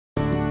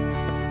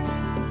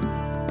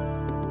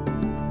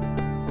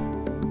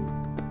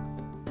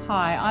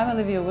Hi, I'm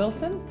Olivia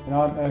Wilson. And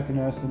I'm Ercan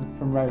Ersan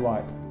from Ray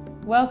White.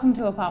 Welcome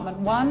to apartment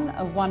 1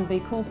 of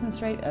 1B Coulson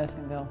Street,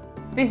 Erskineville.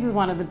 This is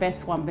one of the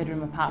best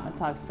one-bedroom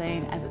apartments I've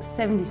seen, as it's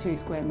 72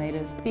 square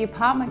metres. The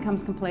apartment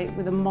comes complete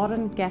with a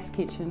modern gas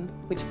kitchen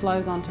which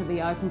flows onto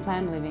the open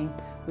plan living,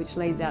 which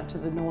leads out to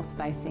the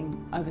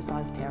north-facing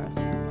oversized terrace.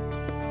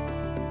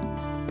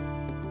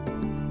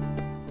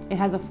 It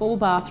has a full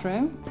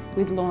bathroom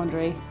with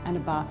laundry and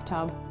a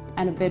bathtub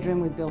and a bedroom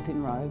with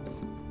built-in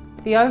robes.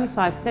 The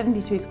oversized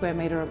 72 square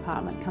metre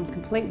apartment comes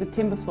complete with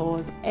timber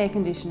floors, air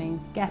conditioning,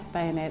 gas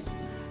bayonets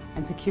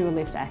and secure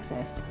lift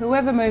access.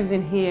 Whoever moves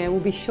in here will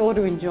be sure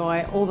to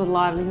enjoy all the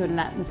livelihood and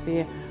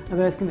atmosphere of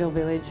Erskineville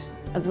Village,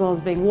 as well as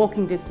being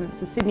walking distance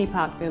to Sydney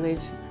Park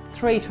Village,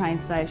 3 train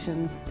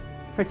stations,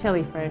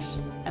 Fratelli Fresh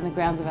and the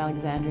grounds of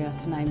Alexandria,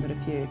 to name but a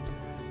few.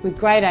 With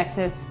great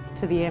access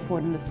to the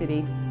airport and the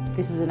city,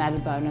 this is an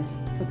added bonus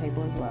for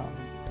people as well.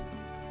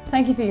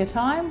 Thank you for your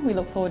time. We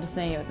look forward to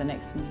seeing you at the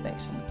next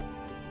inspection.